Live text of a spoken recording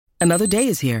Another day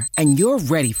is here, and you're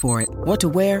ready for it. What to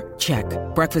wear? Check.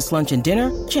 Breakfast, lunch, and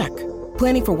dinner? Check.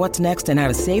 Planning for what's next and how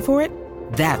to save for it?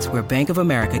 That's where Bank of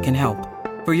America can help.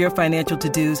 For your financial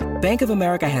to-dos, Bank of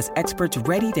America has experts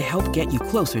ready to help get you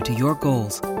closer to your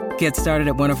goals. Get started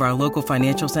at one of our local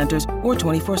financial centers or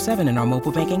 24/7 in our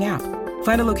mobile banking app.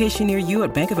 Find a location near you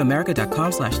at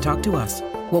bankofamerica.com/talktous.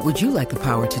 What would you like the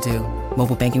power to do?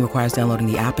 Mobile banking requires downloading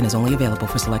the app and is only available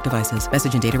for select devices.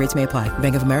 Message and data rates may apply.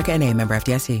 Bank of America N.A., member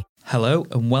FDIC. Hello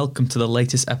and welcome to the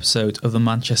latest episode of the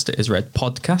Manchester is Red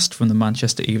podcast from the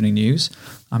Manchester Evening News.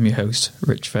 I'm your host,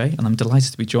 Rich Fay, and I'm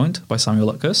delighted to be joined by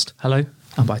Samuel Luckhurst. Hello.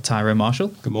 And by Tyrone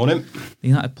Marshall. Good morning. The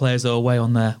United players are away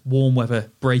on their warm weather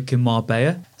break in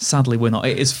Marbella. Sadly, we're not.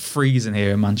 It is freezing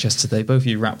here in Manchester today. Both of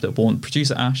you wrapped up warm.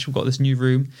 Producer Ash, we've got this new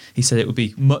room. He said it would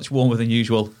be much warmer than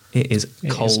usual. It is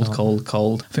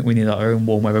cold. I think we need our own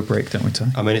warm weather break, don't we,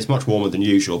 Ty? I mean, it's much warmer than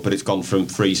usual, but it's gone from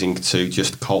freezing to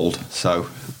just cold. So,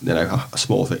 you know, a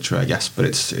small victory, I guess, but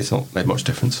it's not made much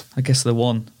difference. I guess the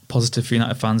one positive for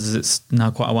United fans is it's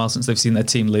now quite a while since they've seen their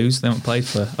team lose. They haven't played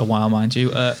for a while, mind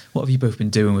you. What have you both been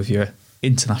doing with your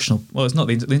international... Well, it's not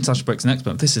the international break's next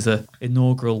month. This is the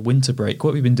inaugural winter break.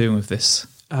 What have you been doing with this?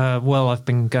 Well, I've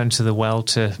been going to the well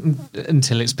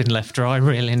until it's been left dry,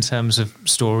 really, in terms of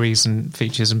stories and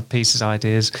features and pieces,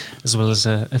 ideas, as well as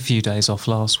a few days off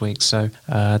last week. So,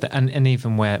 and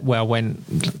even where I went,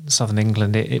 southern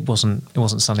England, it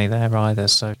wasn't sunny there either.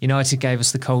 So, United gave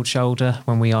us the cold shoulder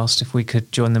when we asked if we could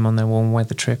join them on their warm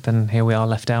weather trip, and here we are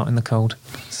left out in the cold.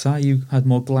 So, you had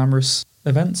more glamorous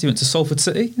events. You went to Salford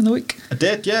City in the week. I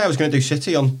did, yeah. I was going to do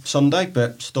City on Sunday,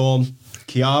 but Storm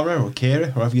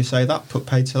Kira, however you say that, put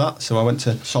paid to that. So I went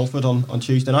to Salford on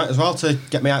Tuesday night as well to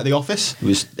get me out of the office. It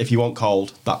was, if you want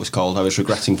cold, that was cold. I was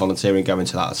regretting volunteering going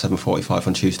to that at 7:45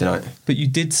 on Tuesday night. But you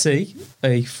did see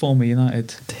a former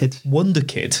United wonder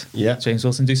kid, James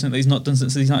Wilson, do something that he's not done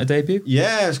since his United debut.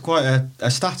 Yeah, it's quite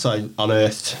a stat I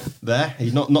unearthed there.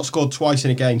 He's not scored twice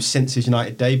in a game since his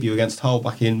United debut against Hull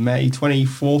back in May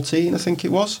 2014, I think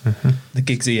it was. Mm-hmm. The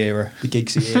Giggsy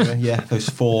era, yeah. Those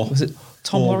four... Was it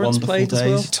Tom Lawrence played as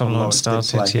well? Tom Lawrence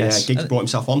started, yes. Yeah, Giggs brought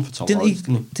himself on for Tom Lawrence,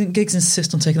 didn't he? Didn't Giggs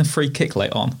insist on taking a free kick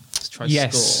late on to try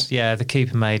to score? Yeah, the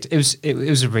keeper made... It was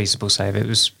a reasonable save. It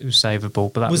was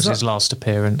savable, but that was his last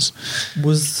appearance.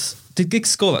 Did Giggs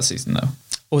score that season, though?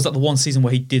 Or was that the one season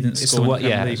where he didn't score in the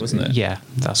Premier League, wasn't it? Yeah,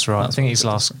 that's right. I think his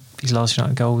last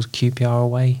United goal was QPR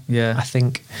away. Yeah. I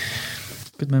think...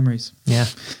 Good memories. Yeah,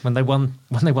 when they won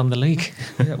the league.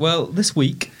 Yeah, well, this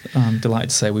week, I'm delighted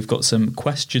to say we've got some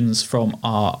questions from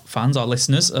our fans, our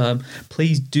listeners.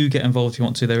 Please do get involved if you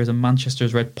want to. There is a Manchester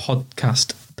is Red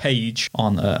podcast page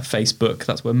on Facebook.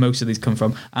 That's where most of these come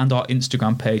from. And our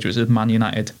Instagram page, which is Man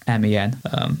United MEN.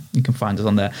 You can find us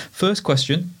on there. First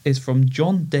question is from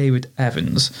John David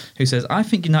Evans, who says, I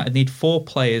think United need 4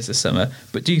 players this summer,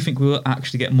 but do you think we will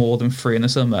actually get more than 3 in the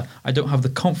summer? I don't have the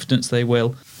confidence they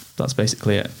will. That's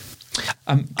basically it.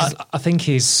 I think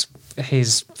his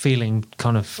feeling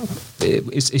kind of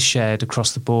is shared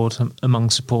across the board among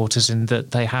supporters in that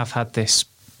they have had this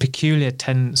peculiar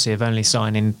tendency of only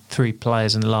signing 3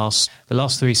 players in the last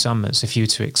 3 summers, if you were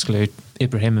to exclude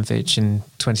Ibrahimovic in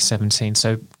 2017.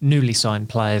 So newly signed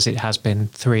players, it has been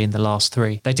 3 in the last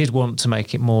 3. They did want to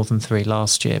make it more than 3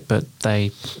 last year, but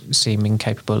they seem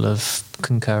incapable of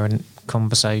concurrent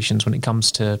conversations when it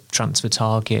comes to transfer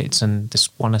targets, and this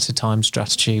one at a time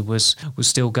strategy was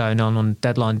still going on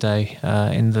deadline day,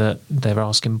 in that they're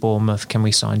asking Bournemouth, can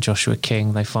we sign Joshua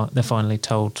King? They're finally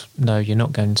told, no, you're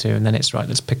not going to, and then it's right,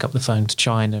 let's pick up the phone to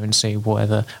China and see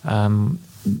whether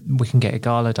we can get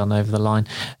Ighalo done over the line.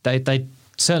 They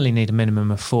certainly need a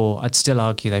minimum of 4. I'd still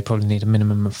argue they probably need a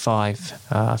minimum of 5.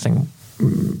 I think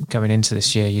going into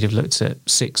this year, you'd have looked at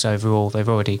 6 overall. They've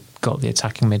already got the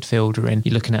attacking midfielder in.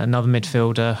 You're looking at another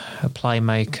midfielder, a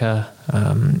playmaker,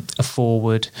 a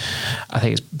forward. I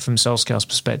think it's, from Solskjaer's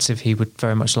perspective, he would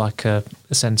very much like a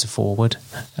centre forward,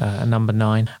 a number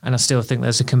 9. And I still think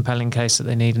there's a compelling case that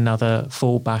they need another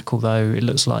full-back, although it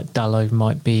looks like Dalot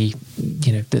might be,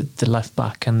 the left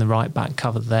back and the right back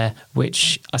covered there,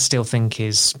 which I still think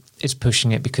is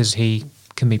pushing it, because he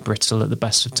can be brittle at the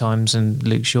best of times, and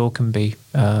Luke Shaw can be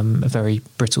a very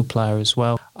brittle player as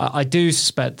well. I do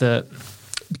suspect that,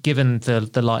 given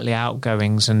the likely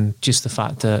outgoings and just the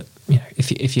fact that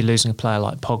if you're losing a player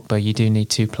like Pogba, you do need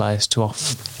 2 players to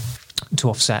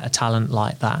offset a talent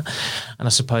like that. And I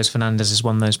suppose Fernandes is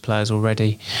one of those players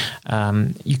already.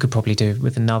 You could probably do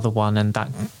with another one, and that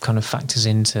kind of factors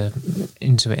into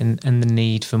it, and the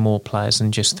need for more players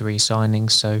than just 3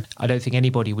 signings. So I don't think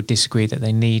anybody would disagree that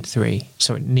they need 3,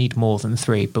 so it need more than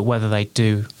 3, but whether they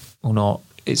do or not,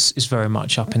 it's very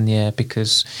much up in the air,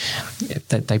 because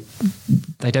they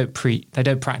they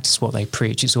don't practice what they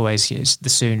preach. It's always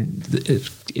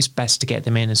it's best to get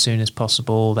them in as soon as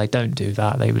possible. They don't do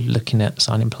that. They were looking at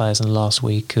signing players in the last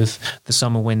week of the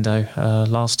summer window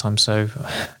last time. So,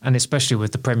 and especially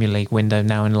with the Premier League window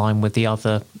now in line with the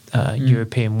other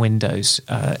European windows,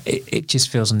 it just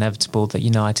feels inevitable that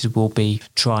United will be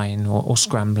trying or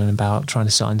scrambling about trying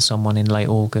to sign someone in late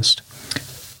August.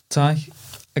 Ty,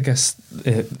 I guess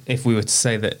if we were to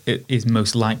say that it is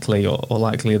most likely or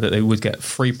likely that they would get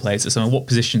 3 players at summer, what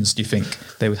positions do you think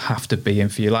they would have to be in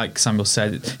for you? Like Samuel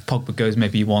said, if Pogba goes,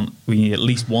 maybe we need at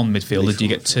least 1 midfielder. Do you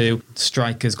get 2?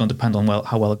 Strikers going to depend on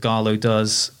how well Ighalo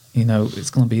does. It's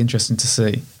going to be interesting to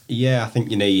see. Yeah, I think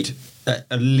you need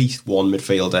at least 1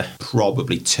 midfielder,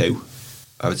 probably 2,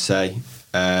 I would say.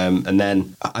 And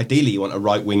then ideally you want a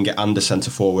right winger and a centre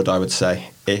forward, I would say.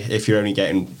 If you're only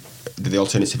getting... The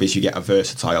alternative is you get a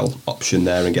versatile option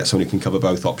there and get someone who can cover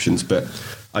both options. But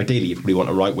ideally, you probably want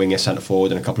a right winger, centre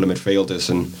forward, and a couple of midfielders.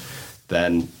 And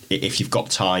then, if you've got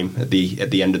time at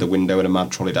the end of the window and a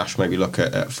mad trolley dash, maybe look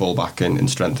at fullback and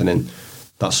strengthening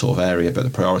that sort of area. But the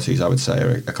priorities, I would say,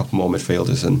 are a couple more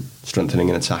midfielders and strengthening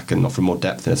in attack and offering more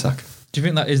depth in attack. Do you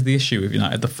think that is the issue with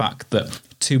United? The fact that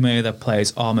too many of their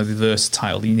players are maybe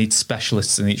versatile. You need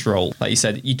specialists in each role. Like you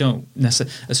said, you don't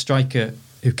necessarily a striker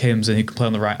who comes in, who can play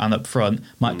on the right and up front,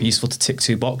 might be useful to tick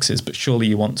 2 boxes, but surely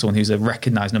you want someone who's a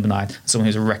recognised number 9, someone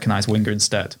who's a recognised winger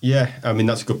instead. Yeah, I mean,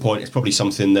 that's a good point. It's probably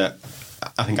something that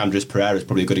I think Andres Pereira is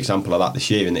probably a good example of that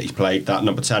this year, in that he's played that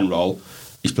number 10 role,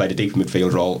 he's played a deeper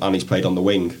midfield role, and he's played on the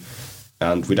wing.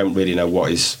 And we don't really know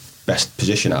what his best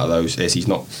position out of those is. He's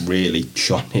not really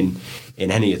shone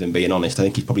in any of them, being honest. I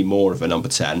think he's probably more of a number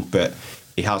 10, but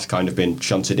he has kind of been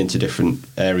shunted into different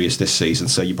areas this season,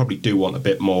 so you probably do want a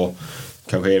bit more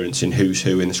coherence in who's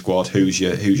who in the squad, who's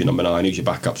your number 9, who's your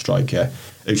backup striker,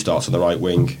 who starts on the right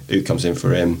wing, who comes in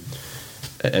for him,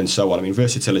 and so on. I mean,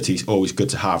 versatility is always good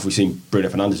to have. We've seen Bruno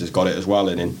Fernandes has got it as well,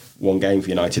 and in one game for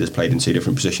United has played in 2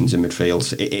 different positions in midfield.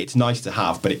 So it's nice to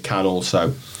have, but it can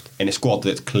also, in a squad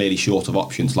that's clearly short of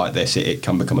options like this, it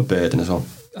can become a burden as well.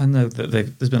 I know that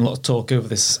there's been a lot of talk over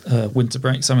this winter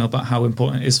break, Samuel, about how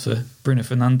important it is for Bruno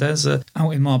Fernandes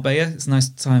out in Marbella. It's a nice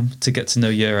time to get to know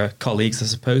your colleagues, I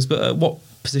suppose. But what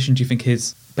position do you think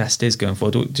his best is going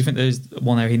forward? Do you think there's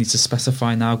one area he needs to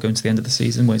specify now going to the end of the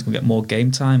season where he's going to get more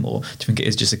game time, or do you think it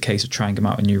is just a case of trying him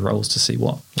out in new roles to see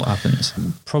what happens?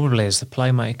 Probably as the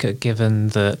playmaker, given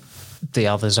that the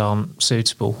others aren't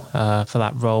suitable for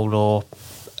that role or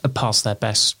past their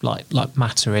best, like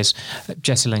Mata is.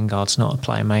 Jesse Lingard's not a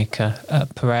playmaker.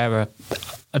 Pereira,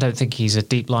 I don't think he's a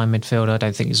deep line midfielder. I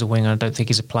don't think he's a winger. I don't think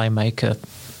he's a playmaker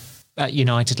at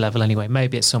United level anyway.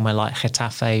 Maybe it's somewhere like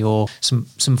Getafe or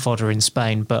some fodder in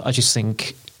Spain, but I just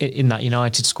think in that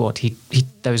United squad,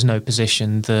 there is no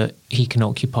position that he can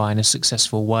occupy in a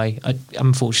successful way.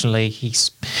 Unfortunately,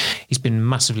 he's been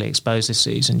massively exposed this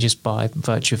season just by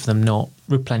virtue of them not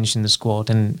replenishing the squad,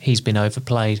 and he's been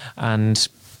overplayed and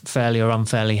fairly or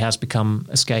unfairly has become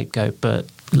a scapegoat. But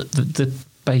the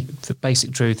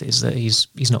basic truth is that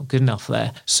he's not good enough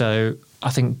there. So I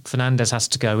think Fernandes has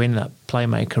to go in that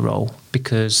playmaker role,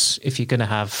 because if you're going to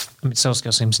have... I mean,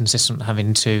 Solskjaer seems insistent on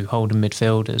having 2 holding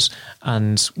midfielders,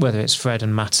 and whether it's Fred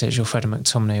and Matic or Fred and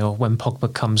McTominay, or when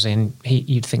Pogba comes in,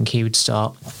 you'd think he would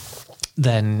start,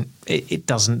 then it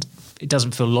doesn't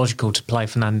feel logical to play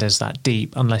Fernandes that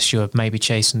deep unless you're maybe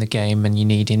chasing the game and you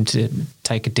need him to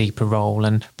take a deeper role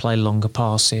and play longer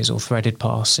passes or threaded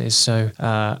passes. So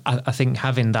I think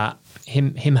having that,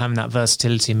 him having that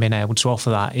versatility and being able to offer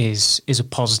that is a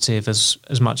positive as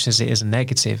much as it is a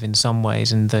negative in some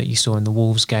ways, in that you saw in the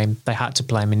Wolves game they had to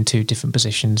play him in 2 different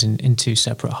positions in 2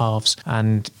 separate halves,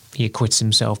 and he acquits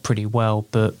himself pretty well.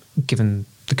 But given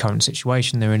the current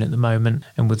situation they're in at the moment,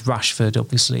 and with Rashford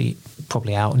obviously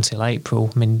probably out until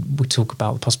April, I mean, we talk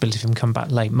about the possibility of him coming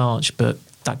back late March, but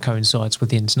that coincides with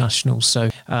the internationals, so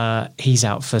he's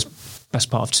out for best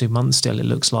part of 2 months still, it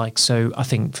looks like. So I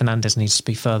think Fernandes needs to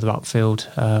be further upfield,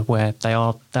 where they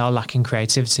are lacking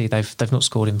creativity. They've not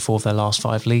scored in 4 of their last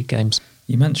 5 league games.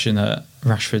 You mentioned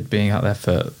Rashford being out there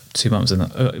for 2 months, and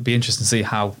it'd be interesting to see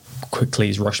how quickly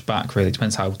he's rushed back. Really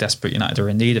depends how desperate United are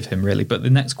in need of him, really. But the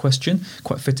next question,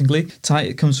 quite fittingly,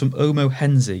 it comes from Omo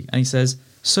Henzi, and he says,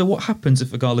 so what happens if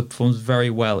Ighalo performs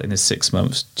very well in his 6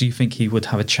 months? Do you think he would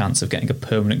have a chance of getting a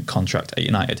permanent contract at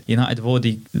United? United have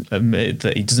already admitted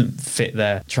that he doesn't fit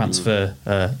their transfer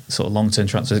sort of long-term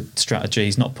transfer strategy.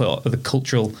 He's not put up the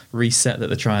cultural reset that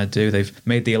they're trying to do. They've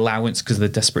made the allowance because of the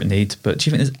desperate need. But do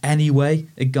you think there's any way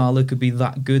Ighalo could be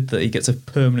that good that he gets a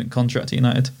permanent contract at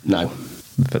United? No.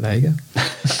 But there you go.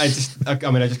 I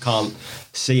just can't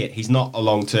see it. He's not a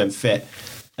long-term fit.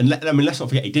 let's not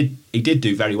forget, he did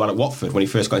do very well at Watford when he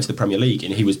first got into the Premier League,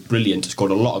 and he was brilliant,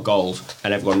 scored a lot of goals,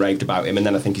 and everyone raved about him. And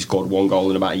then I think he scored 1 goal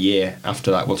in about a year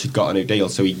after that, once he'd got a new deal.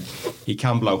 So he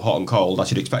can blow hot and cold,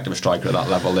 as you'd expect of a striker at that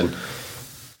level. And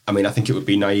I mean, I think it would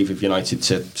be naive of United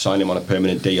to sign him on a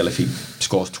permanent deal if he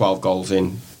scores 12 goals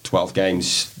in 12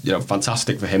 games.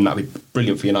 Fantastic for him. That'd be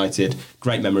brilliant for United.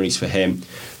 Great memories for him.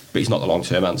 But he's not the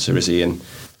long-term answer, is he? And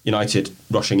United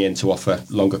rushing in to offer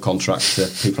longer contracts to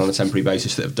people on a temporary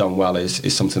basis that have done well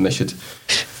is something they should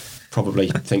probably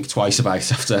think twice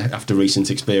about after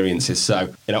recent experiences.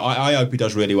 So, I hope he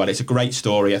does really well. It's a great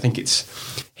story. I think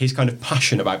it's his kind of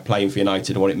passion about playing for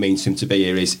United and what it means to him to be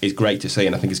here is great to see,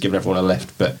 and I think it's given everyone a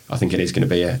lift. But I think it is going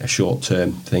to be a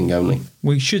short-term thing only.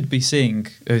 We should be seeing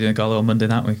Odion Ighalo on Monday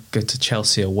night. We go to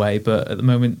Chelsea away, but at the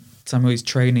moment, Samuel's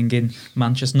training in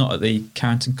Manchester, not at the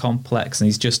Carrington complex, and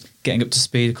he's just getting up to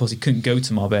speed. Of course, he couldn't go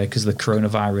to Marbella because of the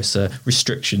coronavirus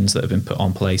restrictions that have been put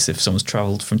on place. If someone's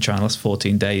travelled from China last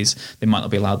 14 days, they might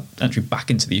not be allowed entry back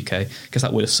into the UK, because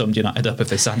that would have summed United up if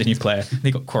they signed a new player.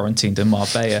 They got quarantined in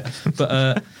Marbella.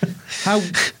 But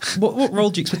what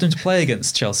role do you expect him to play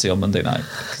against Chelsea on Monday night?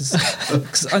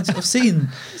 Because I've seen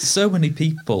so many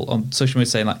people on social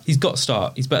media saying, like, he's got to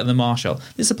start, he's better than Martial.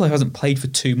 This is a player who hasn't played for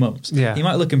 2 months. Yeah. He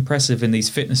might look impressive in these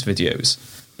fitness videos,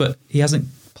 but he hasn't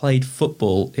played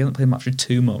football. He hasn't played much for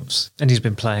 2 months, and he's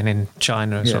been playing in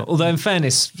China as well. Although, in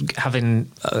fairness, having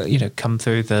come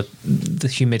through the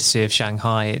humidity of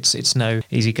Shanghai, it's no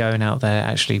easy going out there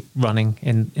actually running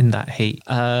in that heat.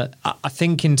 I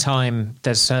think in time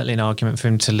there's certainly an argument for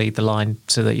him to lead the line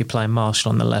so that you're playing Martial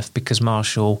on the left, because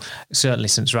Martial, certainly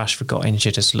since Rashford got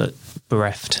injured, has looked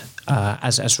bereft.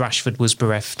 As Rashford was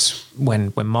bereft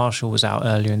when Martial was out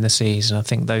earlier in the season. I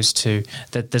think those two,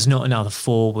 there's not another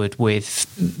forward with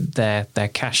their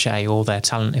cachet or their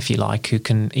talent, if you like, who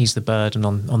can ease the burden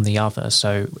on the other.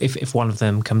 So if one of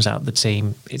them comes out of the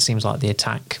team, it seems like the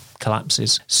attack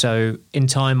collapses. So in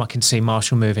time, I can see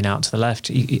Martial moving out to the left.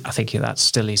 I think that's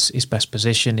still his best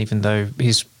position, even though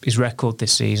his record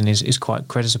this season is quite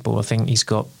creditable. I think he's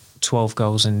got 12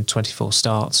 goals in 24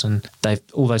 starts, and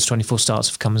all those 24 starts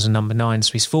have come as a number 9.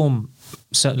 So his form,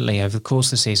 certainly over the course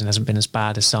of the season, hasn't been as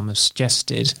bad as some have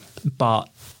suggested, but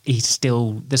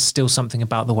there's still something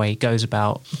about the way he goes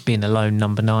about being a lone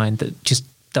number 9 that just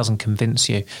doesn't convince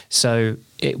you. So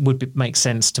it would make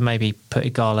sense to maybe put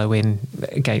Ighalo in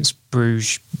against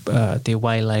Bruges, the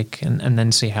away leg, and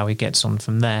then see how he gets on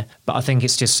from there. But I think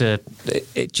it's just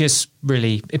it just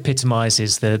really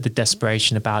epitomises the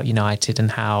desperation about United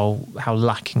and how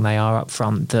lacking they are up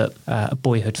front, that a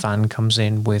boyhood fan comes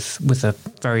in with a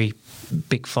very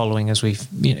big following, as we've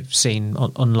seen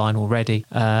online already,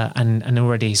 and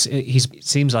already it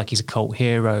seems like he's a cult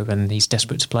hero and he's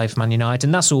desperate to play for Man United,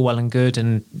 and that's all well and good.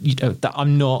 And that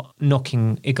I'm not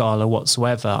knocking Ighalo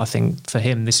whatsoever. I think for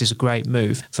him this is a great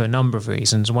move for a number of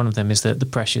reasons. One of them is that the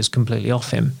pressure's completely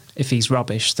off him. If he's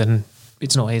rubbish, then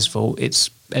it's not his fault. It's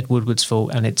Ed Woodward's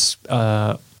fault, and it's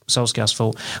Solskjaer's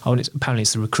fault. Apparently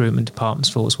it's the recruitment department's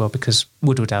fault as well, because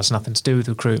Woodward has nothing to do with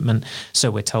recruitment, so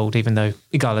we're told, even though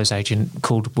Ighalo's agent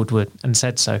called Woodward and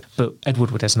said so. But Ed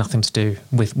Woodward has nothing to do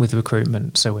with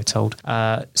recruitment, so we're told.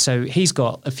 So he's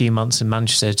got a few months in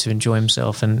Manchester to enjoy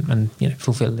himself and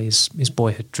fulfil his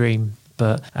boyhood dream.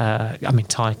 But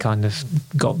Ty kind of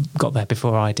got there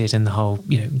before I did, in the whole,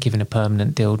 giving a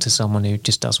permanent deal to someone who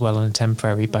just does well on a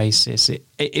temporary basis.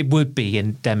 It would be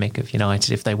endemic of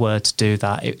United if they were to do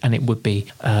that, and it would be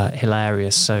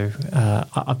hilarious. So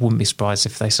I wouldn't be surprised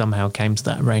if they somehow came to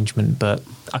that arrangement, but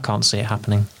I can't see it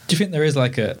happening. Do you think there is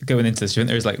going into this, do you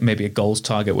think there is maybe a goals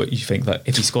target where you think that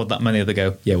if he scored that many, they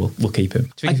go, yeah, we'll keep him? Do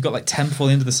you think if you've got 10 before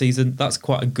the end of the season, that's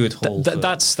quite a good haul?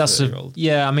 That's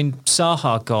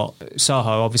Saha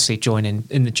obviously joined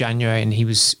in the January, and he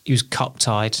was cup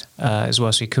tied as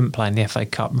well, so he couldn't play in the FA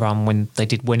Cup run when they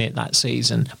did win it that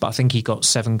season. But I think he got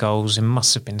 7 goals. It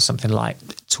must have been something like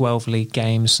 12 league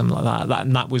games, something like that.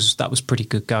 And that was pretty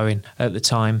good going at the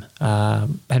time.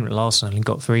 Henrik Larsson only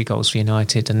got 3 goals for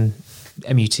United, and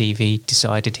MUTV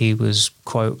decided he was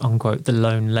quote unquote the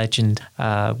lone legend,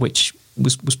 which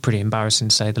was pretty embarrassing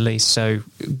to say the least. So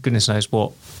goodness knows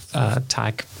what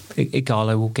tag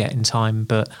Ighalo will get in time,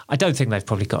 but I don't think they've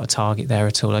probably got a target there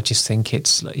at all. I just think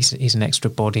he's an extra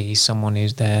body. He's someone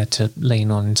who's there to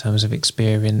lean on in terms of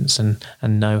experience and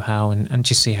know-how, and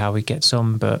just see how he gets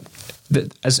on. But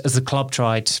as the club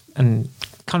tried and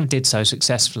kind of did so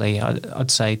successfully,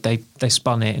 I'd say they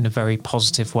spun it in a very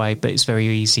positive way, but it's very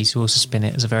easy to also spin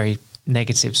it as a very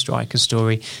negative striker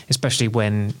story, especially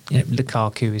when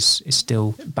Lukaku is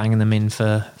still banging them in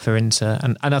for Inter.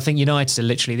 And I think United are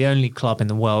literally the only club in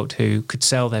the world who could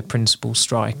sell their principal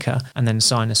striker and then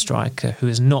sign a striker who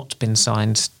has not been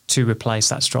signed to replace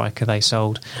that striker they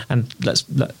sold. And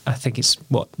I think it's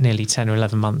nearly 10 or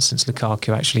 11 months since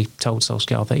Lukaku actually told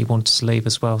Solskjaer that he wanted to leave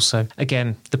as well. So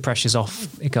again, the pressure's off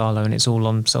Ighalo and it's all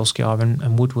on Solskjaer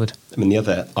and Woodward. I mean, the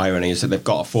other irony is that they've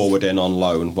got a forward in on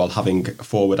loan while having a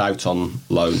forward out on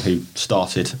loan who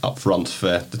started up front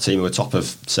for the team who were top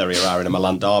of Serie A in a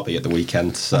Milan derby at the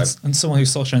weekend. So and someone who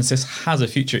Solskjaer insists has a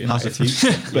future at United,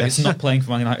 but it's not playing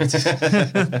for Man United.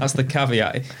 That's the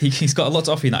caveat. He's got a lot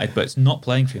to offer United, but it's not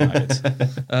playing for United.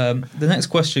 The next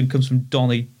question comes from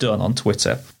Donny Dunn on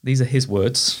Twitter. These are his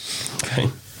words. Okay.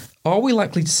 Are we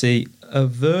likely to see a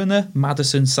Werner,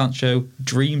 Maddison, Sancho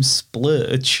dream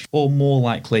splurge, or more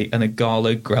likely an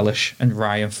Ighalo, Grealish and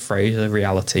Ryan Fraser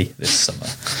reality this summer?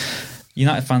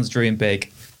 United fans dream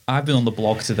big. I've been on the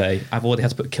blog today. I've already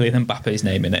had to put Kylian Mbappe's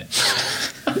name in it.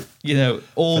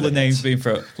 All the names being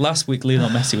thrown. Last week, Lionel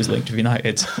Messi was linked with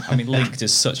United. I mean, linked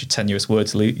is such a tenuous word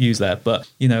to use there. But,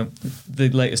 the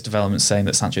latest developments saying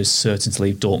that Sancho is certain to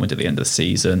leave Dortmund at the end of the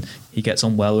season. He gets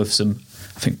on well with some,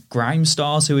 I think, grime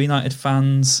stars who are United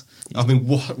fans. I mean,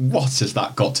 what has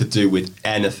that got to do with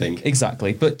anything?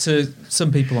 Exactly. But to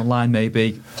some people online,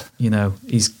 maybe,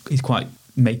 he's quite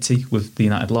matey with the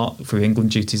United lot through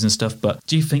England duties and stuff. But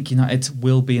do you think United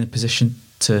will be in a position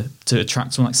to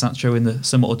attract someone like Sancho in the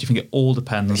summer, or do you think it all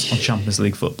depends on Champions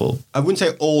League football? I wouldn't say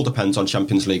it all depends on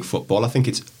Champions League football. I think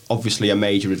it's obviously a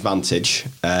major advantage.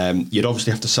 You'd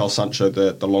obviously have to sell Sancho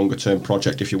the longer term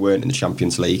project if you weren't in the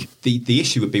Champions League. The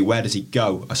issue would be, where does he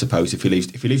go, I suppose, if he leaves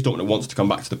Dortmund and wants to come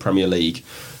back to the Premier League.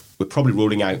 We're probably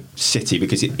ruling out City,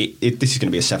 because this is going to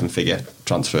be a 7-figure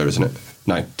transfer, isn't it?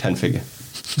 No, 10-figure.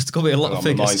 It's got to be a lot of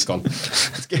figures. My mind's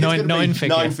gone. Nine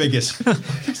figures. 9 figures.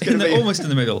 It's going to be almost in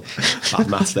the middle. Bad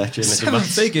maths there, Jim. 7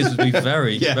 figures would be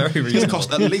very, very reasonable. It's going to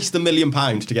cost at least £1 million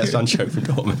to get Sancho from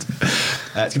Dortmund.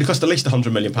 It's going to cost at least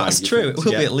 £100 million. That's true. It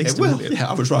will be at least £1 million. Yeah,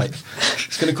 I was right.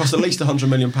 It's going to cost at least £100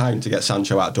 million to get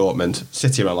Sancho out of Dortmund.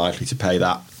 City are unlikely to pay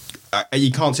that.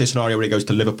 You can't see a scenario where he goes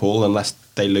to Liverpool unless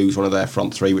they lose one of their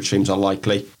front three, which seems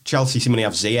unlikely. Chelsea seemingly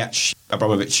have Ziyech.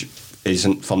 Abramovich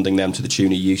isn't funding them to the tune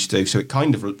he used to, so it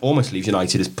kind of almost leaves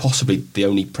United as possibly the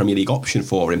only Premier League option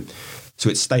for him. So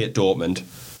it's stay at Dortmund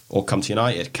or come to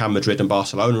United. Can Madrid and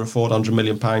Barcelona afford £100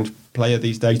 million player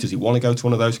these days? Does he want to go to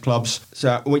one of those clubs?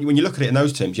 So when you look at it in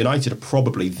those terms, United are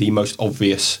probably the most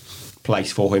obvious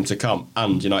place for him to come,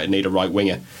 and United need a right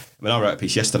winger. I mean, I wrote a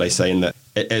piece yesterday saying that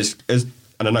it is,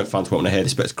 and I know fans won't want to hear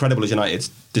this, but as credible as United's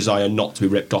desire not to be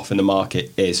ripped off in the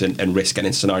market is, and risk getting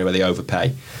in a scenario where they overpay,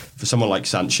 for someone like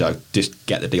Sancho, just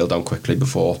get the deal done quickly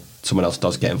before someone else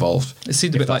does get involved. It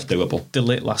seemed a bit like doable. De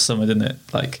Ligt last summer, didn't it?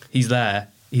 Like, he's there,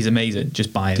 he's amazing,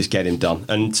 just buy him. Just get him done.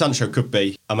 And Sancho could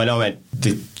be, I mean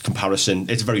the comparison,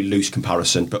 it's a very loose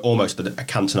comparison, but almost a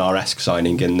Cantona-esque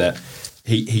signing in that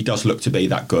he does look to be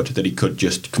that good, that he could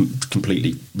just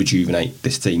completely rejuvenate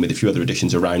this team with a few other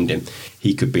additions around him.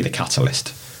 He could be the catalyst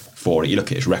for it. You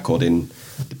look at his record in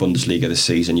the Bundesliga this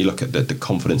season, you look at the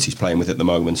confidence he's playing with at the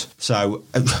moment. So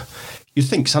you'd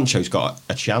think Sancho's got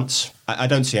a chance. I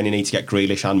don't see any need to get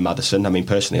Grealish and Maddison. I mean,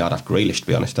 personally, I'd have Grealish, to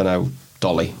be honest. I know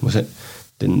Dolly,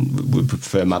 would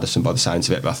prefer Maddison by the sounds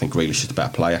of it, but I think Grealish is the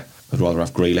better player. I'd rather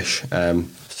have Grealish.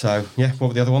 So, yeah, what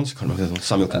were the other ones? I can't remember the other ones.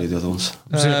 Samuel can do the other ones.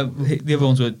 The other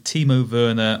ones were Timo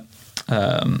Werner,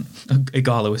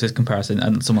 Ighalo was his comparison,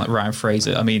 and someone like Ryan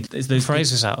Fraser. I mean,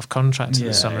 Fraser's out of contract in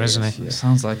the summer, isn't he? It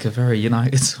sounds like a very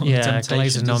United sort of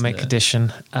temptation, Glazer-nomic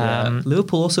addition.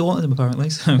 Liverpool also wanted him,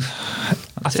 apparently, so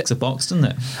that ticks a box, doesn't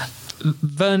it?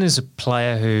 Werner's a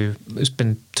player who has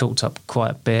been talked up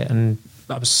quite a bit, and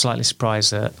I was slightly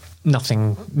surprised that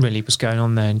nothing really was going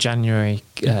on there in January.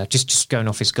 Just going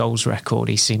off his goals record,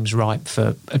 he seems ripe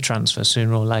for a transfer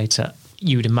sooner or later.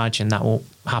 You would imagine that will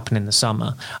happen in the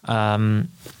summer.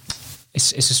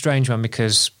 It's a strange one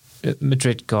because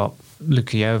Madrid got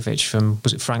Luka Jovic from,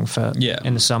 was it Frankfurt,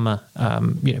 in the summer,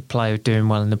 player doing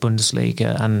well in the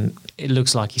Bundesliga, and it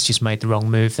looks like he's just made the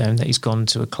wrong move there, and that he's gone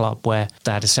to a club where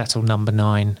they had a settled number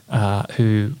 9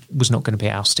 who was not going to be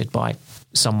ousted by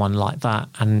someone like that,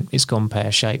 and it's gone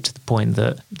pear-shaped to the point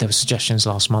that there were suggestions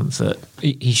last month that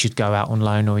he should go out on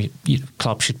loan, or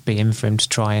club should be in for him to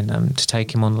try and to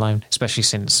take him on loan, especially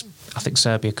since I think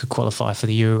Serbia could qualify for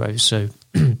the Euros, so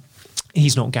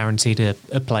he's not guaranteed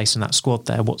a place in that squad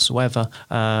there whatsoever,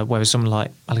 whereas someone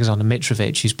like Alexander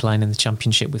Mitrovic, who's playing in the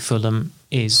Championship with Fulham,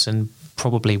 is, and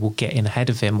probably will get in ahead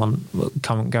of him on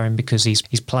current going because he's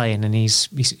playing and he's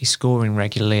scoring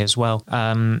regularly as well.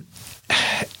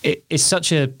 it's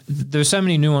such a... There are so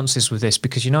many nuances with this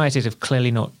because United have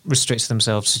clearly not restricted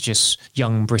themselves to just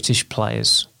young British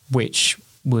players, which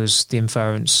was the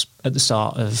inference at the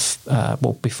start of,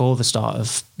 before the start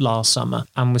of last summer.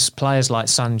 And with players like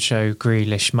Sancho,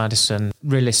 Grealish, Maddison,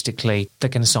 realistically, they're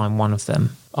going to sign one of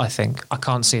them, I think. I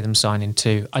can't see them signing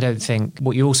two. I don't think...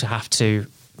 What you also have to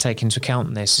take into account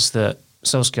in this is that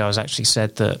Solskjaer has actually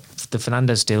said that the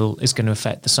Fernandes deal is going to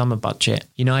affect the summer budget.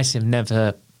 United have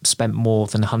never spent more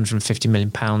than £150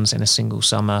 million in a single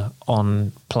summer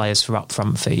on players for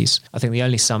upfront fees. I think the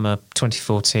only summer,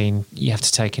 2014, you have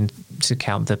to take into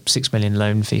account the £6 million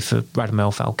loan fee for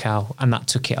Radamel Falcao, and that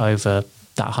took it over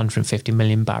that £150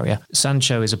 million barrier.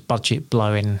 Sancho is a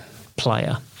budget-blowing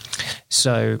player.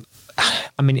 So,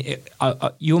 I mean,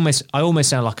 I almost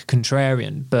sound like a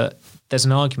contrarian, but there's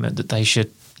an argument that he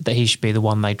should be the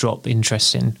one they drop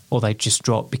interest in, or they just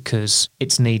drop because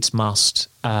it's needs must.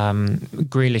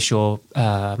 Grealish or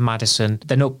Maddison,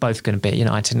 they're not both going to be at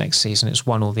United next season. It's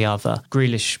one or the other.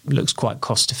 Grealish looks quite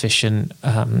cost efficient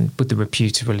with the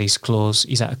reputed release clause.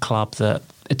 He's at a club that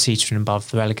are teetering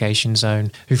above the relegation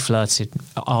zone, who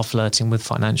are flirting with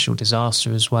financial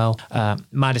disaster as well.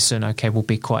 Maddison, will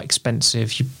be quite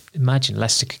expensive. You imagine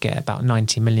Leicester could get about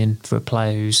 90 million for a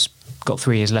player who's got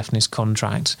 3 years left in his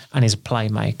contract and is a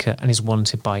playmaker and is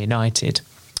wanted by United.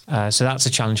 So that's a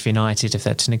challenge for United if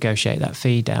they're to negotiate that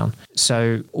fee down.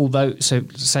 So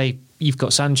say you've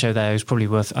got Sancho there who's probably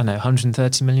worth,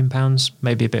 £130 million,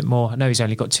 maybe a bit more. I know he's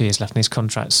only got 2 years left in his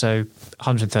contract, so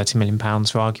 £130 million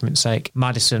for argument's sake.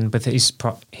 Maddison, with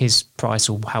his price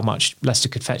or how much Leicester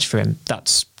could fetch for him,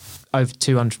 that's over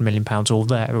 £200 million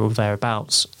or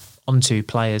thereabouts on 2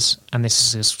 players. And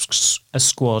this is a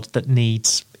squad that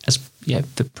needs... As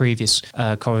the previous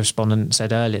correspondent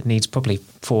said earlier, it needs probably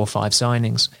 4 or 5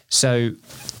 signings. So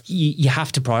you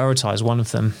have to prioritise one of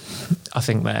them, I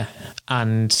think, there.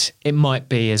 And it might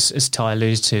be, as Ty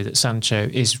alluded to, that Sancho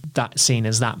is seen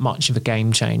as that much of a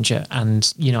game changer,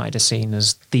 and United are seen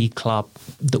as the club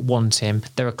that want him.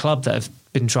 They're a club that have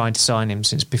been trying to sign him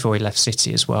since before he left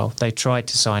City as well. They tried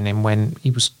to sign him when he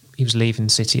was leaving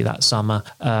City that summer.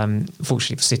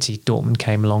 Fortunately for City, Dortmund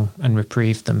came along and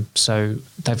reprieved them. So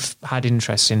they've had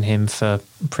interest in him for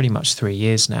pretty much 3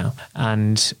 years now.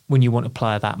 And when you want a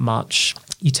player that much,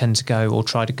 you tend to go or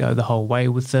try to go the whole way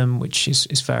with them, which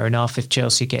is fair enough. If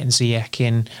Chelsea are getting Ziyech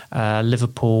in,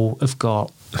 Liverpool have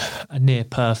got a near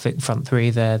perfect front three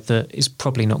there that is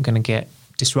probably not going to get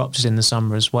disrupted in the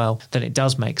summer as well, then it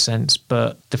does make sense.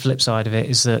 But the flip side of it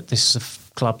is that this is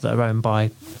a club that are owned by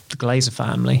the Glazer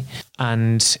family,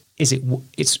 and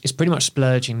it's pretty much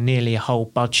splurging nearly a whole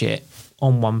budget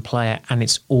on one player, and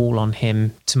it's all on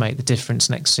him to make the difference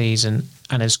next season.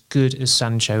 And as good as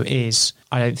Sancho is,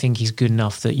 I don't think he's good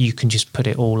enough that you can just put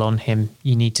it all on him.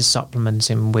 You need to supplement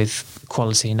him with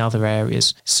quality in other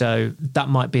areas. So that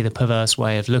might be the perverse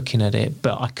way of looking at it,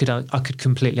 but I could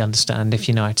completely understand if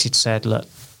United said, look,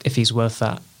 if he's worth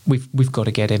that, we've got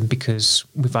to get him because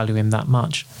we value him that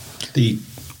much. The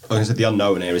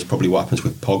unknown here is probably what happens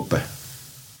with Pogba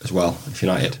as well, if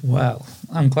United. Well,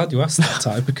 I'm glad you asked that,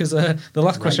 Ty, because the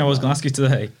last question I was going to ask you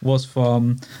today was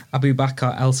from Abu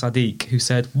Bakr El Sadiq, who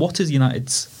said, what is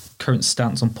United's current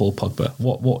stance on Paul Pogba?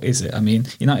 What is it? I mean,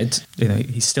 United,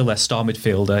 he's still their star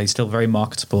midfielder. He's still very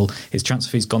marketable. His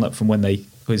transfer fee's gone up from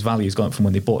his value's gone up from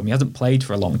when they bought him. He hasn't played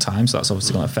for a long time, so that's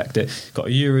obviously going to affect it. Got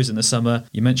Euros in the summer.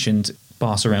 You mentioned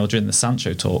Barca Real during the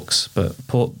Sancho talks, but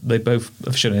they both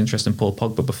have shown an interest in Paul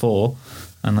Pogba before.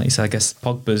 And like you said, I guess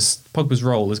Pogba's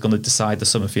role is going to decide the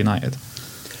summer for United.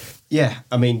 Yeah,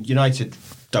 I mean, United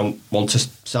don't want to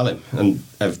sell him and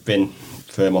have been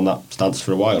firm on that stance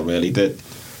for a while, really.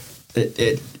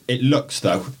 It looks,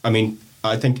 though, I mean,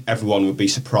 I think everyone would be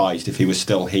surprised if he was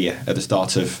still here at the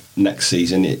start of next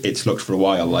season. It's looked for a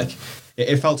while like...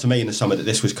 It felt to me in the summer that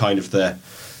this was kind of the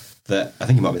I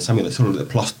think it might have been Samuel, sort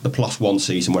of the plus one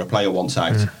season where a player wants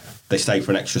out, they stay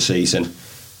for an extra season,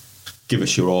 give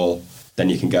us your all, then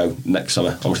you can go next summer.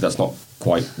 Obviously, that's not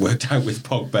quite worked out with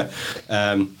Pogba.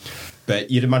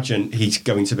 But you'd imagine he's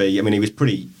going to be... I mean, he was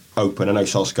pretty open. I know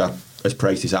Solskjaer has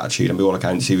praised his attitude, and by all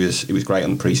accounts, he was great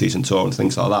on the pre-season tour and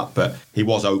things like that. But he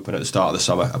was open at the start of the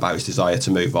summer about his desire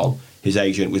to move on. His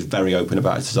agent was very open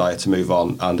about his desire to move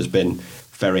on and has been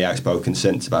very outspoken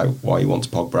since about why he wants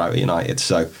Pogba out at United.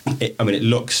 So, it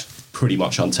looks pretty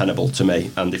much untenable to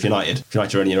me. And if United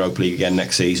are in the Europa League again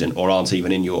next season, or aren't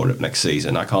even in Europe next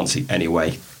season, I can't see any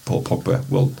way Paul Pogba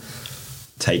will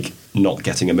take not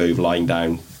getting a move lying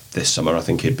down this summer. I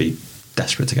think he'd be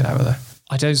desperate to get out of there.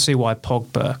 I don't see why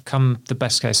Pogba, come the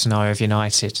best case scenario of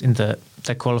United, in that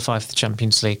they qualify for the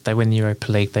Champions League, they win the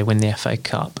Europa League, they win the FA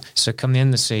Cup. So come the end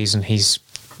of the season, he's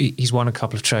he's won a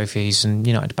couple of trophies and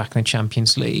United back in the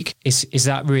Champions League. Is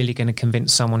that really going to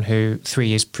convince someone who 3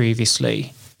 years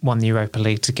previously won the Europa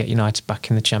League to get United back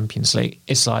in the Champions League?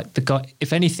 It's like the guy,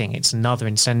 if anything, it's another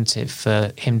incentive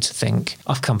for him to think,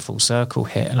 I've come full circle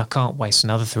here and I can't waste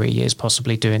another 3 years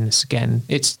possibly doing this again.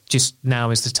 It's just now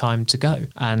is the time to go.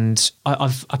 And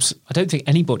I don't think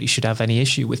anybody should have any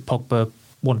issue with Pogba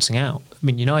wanting out. I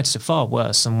mean, United are far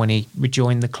worse than when he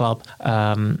rejoined the club.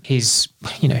 In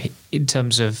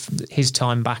terms of his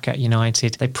time back at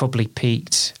United, they probably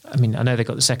peaked. I mean, I know they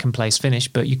got the second place finish,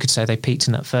 but you could say they peaked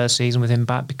in that first season with him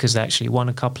back because they actually won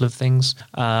a couple of things.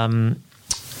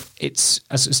 It's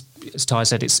as Ty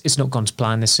said, it's not gone to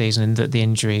plan this season, and that the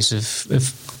injuries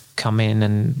have come in,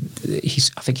 and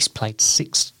I think he's played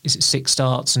six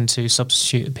starts and 2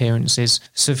 substitute appearances.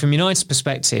 So from United's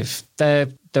perspective, they're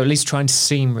at least trying to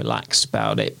seem relaxed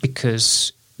about it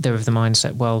because they're of the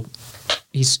mindset, well,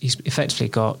 he's effectively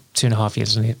got 2.5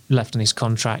 years left on his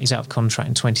contract. He's out of contract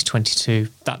in 2022.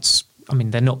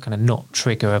 They're not going to not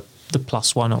trigger the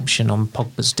 +1 option on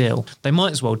Pogba's deal. They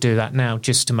might as well do that now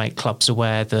just to make clubs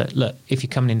aware that, look, if you're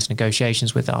coming into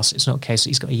negotiations with us, it's not a case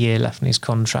that he's got a year left in his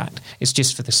contract. It's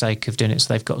just for the sake of doing it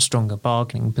so they've got a stronger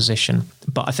bargaining position.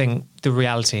 But I think the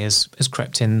reality has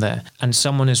crept in there. And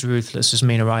someone as ruthless as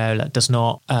Mino Raiola does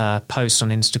not post on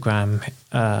Instagram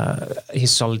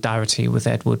his solidarity with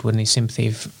Ed Woodward and his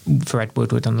sympathy for Ed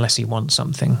Woodward unless he wants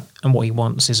something. And what he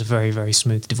wants is a very, very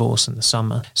smooth divorce in the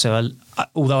summer. So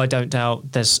although I don't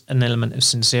doubt there's an element of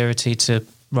sincerity to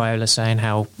Raiola saying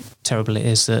how terrible it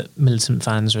is that militant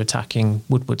fans are attacking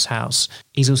Woodward's house,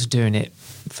 he's also doing it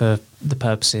for the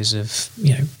purposes of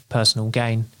personal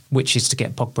gain, which is to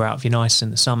get Pogba out of United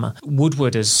in the summer.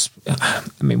 Woodward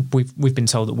we've been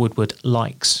told that Woodward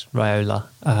likes Raiola,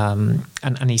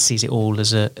 and he sees it all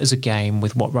as a game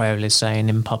with what Raiola is saying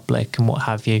in public and what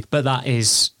have you. But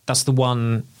that's the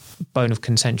one bone of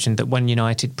contention, that when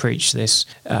United preach this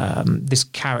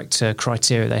character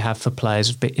criteria they have for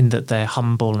players, in that they're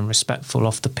humble and respectful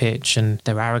off the pitch and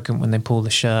they're arrogant when they pull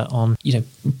the shirt on.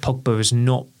 Pogba has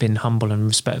not been humble and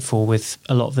respectful with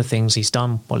a lot of the things he's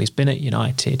done while he's been at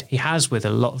United. He has with a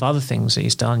lot of other things that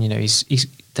he's done.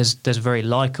 There's a very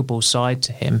likeable side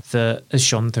to him that has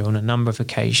shone through on a number of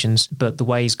occasions, but the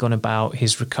way he's gone about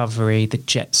his recovery, the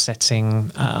jet setting,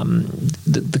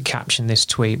 the caption, this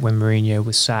tweet when Mourinho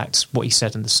was sacked, what he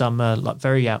said in the summer, like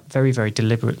very, very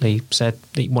deliberately said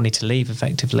that he wanted to leave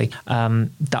effectively.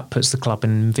 That puts the club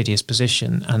in an invidious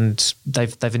position, and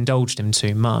they've indulged him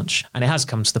too much. And it has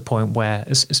come to the point where,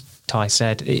 as Ty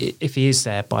said, if he is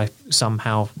there by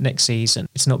somehow next season,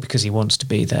 it's not because he wants to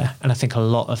be there. And I think a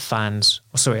lot of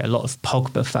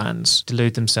Pogba fans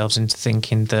delude themselves into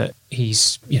thinking that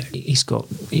he's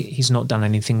not done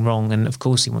anything wrong, and of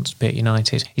course he wants to be at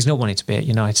United. He's not wanted to be at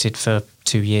United for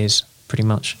 2 years, pretty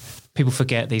much. People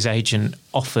forget that his agent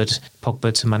offered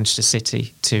Pogba to Manchester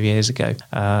City 2 years ago.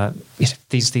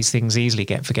 These things easily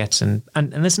get forgotten,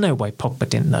 and there's no way Pogba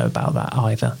didn't know about that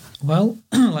either. Well,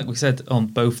 like we said on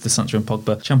both the Sancho and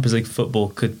Pogba, Champions League football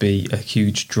could be a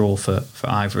huge draw for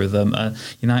either of them.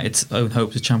 United's own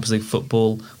hopes of Champions League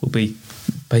football will be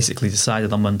basically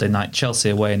decided on Monday night. Chelsea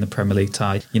away in the Premier League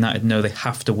tie. United know they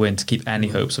have to win to keep any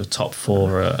hopes of a top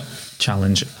 4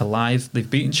 challenge alive. They've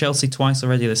beaten Chelsea twice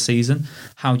already this season.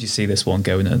 How do you see this one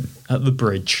going at the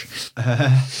Bridge? I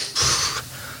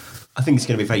think it's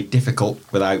going to be very difficult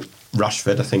without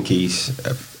Rashford. I think he's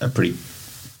a pretty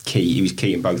key. He was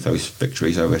key in both those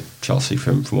victories over Chelsea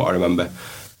from what I remember.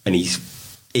 And he's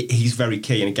very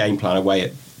key in a game plan away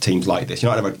at teams like this.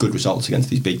 United have had good results against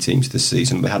these big teams this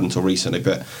season. They hadn't until recently,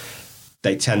 but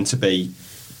they tend to be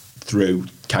through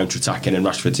counter-attacking, and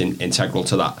Rashford's integral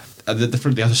to that.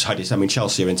 The other side is,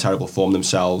 Chelsea are in terrible form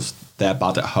themselves. They're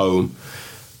bad at home.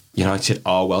 United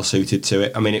are well suited to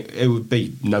it. It would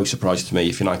be no surprise to me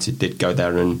if United did go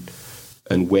there and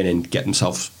win and get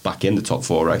themselves back in the top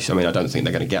 4 race. I don't think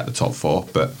they're going to get the top 4,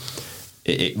 but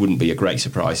it wouldn't be a great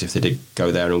surprise if they did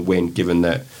go there and win, given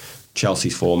that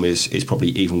Chelsea's form is probably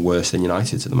even worse than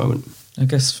United's at the moment. I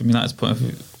guess from United's point of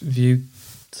view,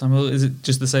 Samuel, is it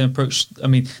just the same approach?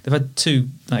 They've had 2,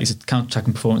 like you said,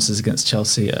 counter-attacking performances against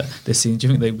Chelsea this season. Do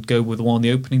you think they would go with the one on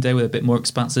the opening day with a bit more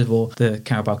expansive, or the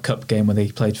Carabao Cup game where they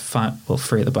played 3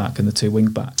 at the back and the 2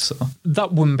 wing backs? So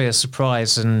that wouldn't be a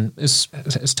surprise, and as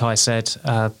Ty said,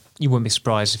 you wouldn't be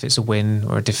surprised if it's a win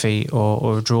or a defeat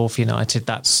or a draw for United.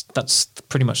 That's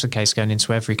pretty much the case going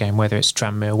into every game, whether it's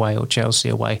Tranmere away or Chelsea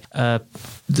away.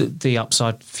 The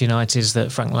upside for United is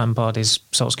that Frank Lampard is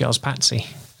Solskjaer's patsy.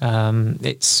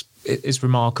 It's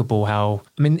remarkable how,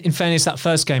 in fairness, that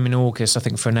first game in August, I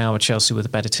think for an hour Chelsea were the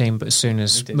better team, but as soon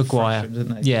as Maguire,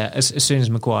 as soon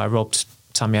as Maguire robbed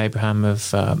Tammy Abraham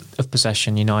of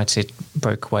possession. United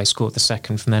broke away, scored the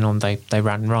second. From then on, they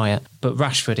ran riot. But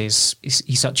Rashford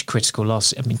he's such a critical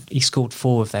loss. I mean, he scored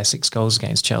 4 of their 6 goals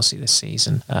against Chelsea this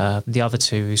season. The other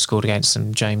 2 who scored against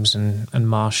them, James and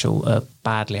Marshall, are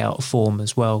badly out of form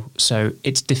as well. So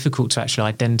it's difficult to actually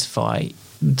identify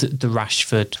the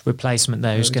Rashford replacement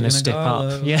there, who's going to step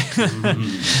up. Yeah,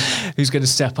 who's going to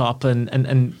step up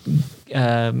and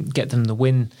get them the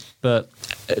win. But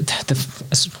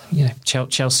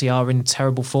Chelsea are in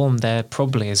terrible form. They're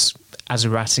probably as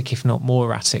erratic, if not more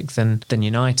erratic, than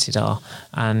United are,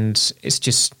 and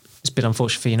it's been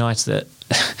unfortunate for United that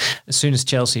as soon as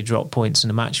Chelsea drop points in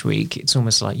a match week, it's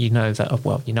almost like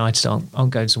that United aren't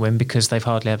going to win because they've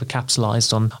hardly ever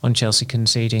capitalised on Chelsea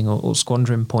conceding or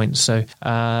squandering points. So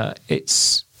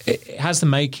it has the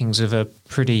makings of a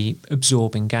pretty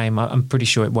absorbing game. I'm pretty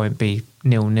sure it won't be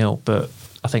 0-0, but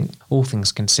I think all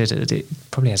things considered, it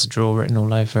probably has a draw written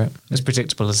all over it. As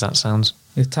predictable as that sounds.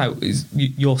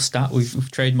 Your stat, we've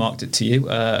trademarked it to you.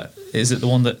 Is it the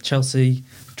one that Chelsea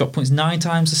dropped points 9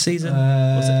 times this season?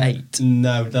 Was it 8?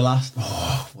 No, the last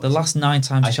 9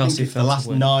 times Chelsea think the last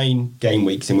 9 game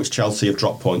weeks in which Chelsea have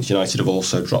dropped points, United have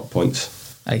also dropped points.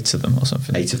 8 of them or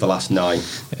something. 8 of the last 9.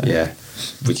 Yeah.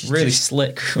 Which is really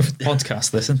slick podcast,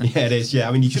 this, isn't it? Yeah, it is. Yeah,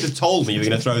 I mean, you should have told me you were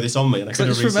going to throw this on me, and I could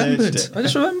have researched it. I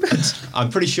just remembered.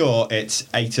 I'm pretty sure it's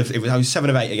 8 of. I was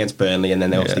 7 of 8 against Burnley, and then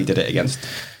they obviously did it against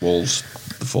Wolves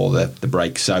before the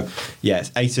break. So yeah,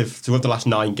 it's 8 of. So of the last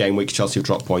 9 game weeks, Chelsea have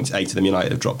dropped points. 8 of them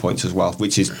United have dropped points as well,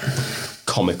 which is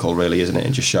comical, really, isn't it?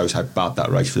 It just shows how bad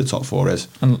that race for the top 4 is.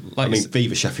 And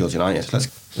viva Sheffield United.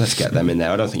 Let's get them in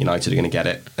there. I don't think United are going to get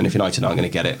it, and if United aren't going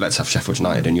to get it, let's have Sheffield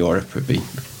United in Europe. It'd be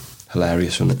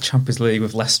hilarious, wouldn't it? Champions League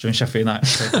with Leicester and Sheffield United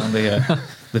take on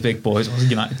the big boys.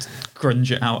 United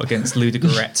grunge it out against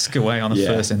Ludogorets away on a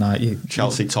Thursday night.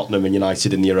 Chelsea, Tottenham and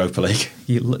United in the Europa League.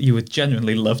 You would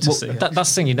genuinely love to see it. That's the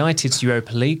thing, United's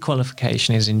Europa League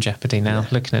qualification is in jeopardy now,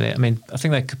 looking at it. I mean, I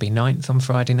think they could be 9th on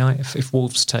Friday night. If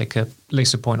Wolves take at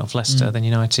least a point off Leicester, then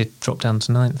United drop down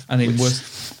to 9th. And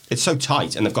it's so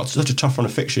tight, and they've got such a tough run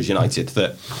of fixtures, United,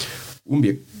 that it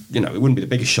wouldn't be the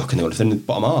biggest shock in the world if they're in the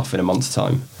bottom half in a month's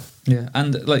time. Yeah,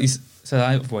 and like you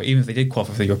said, even if they did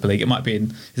qualify for the Europa League, it might be is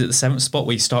it the 7th spot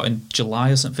where you start in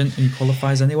July or something and you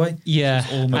qualifies anyway? Yeah,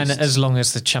 and as long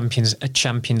as a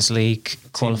Champions League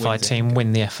qualified team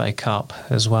win the FA Cup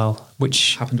as well,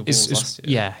 which happened to Wolves last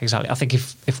year. Yeah, exactly. I think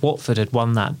if Watford had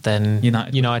won that, then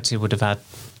United would have had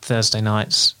Thursday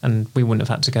nights, and we wouldn't have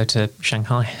had to go to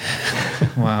Shanghai.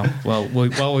 Wow. Well,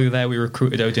 while we were there, we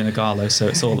recruited Odion Ighalo, so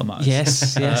it's all that matters.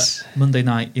 Yes. Monday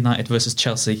night, United versus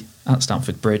Chelsea at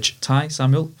Stamford Bridge. Ty,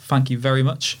 Samuel, thank you very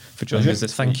much for joining us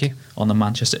this week on the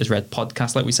Manchester is Red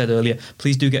podcast. Like we said earlier,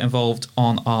 please do get involved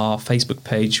on our Facebook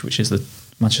page, which is the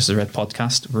Manchester Red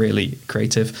podcast, really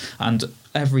creative. And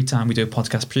every time we do a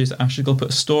podcast, producer Ashley will put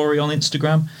a story on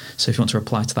Instagram. So if you want to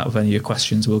reply to that with any of your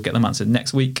questions, we'll get them answered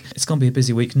next week. It's going to be a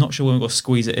busy week. Not sure when we'll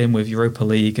squeeze it in with Europa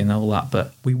League and all that,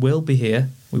 but we will be here.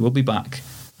 We will be back,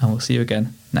 and we'll see you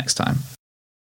again next time.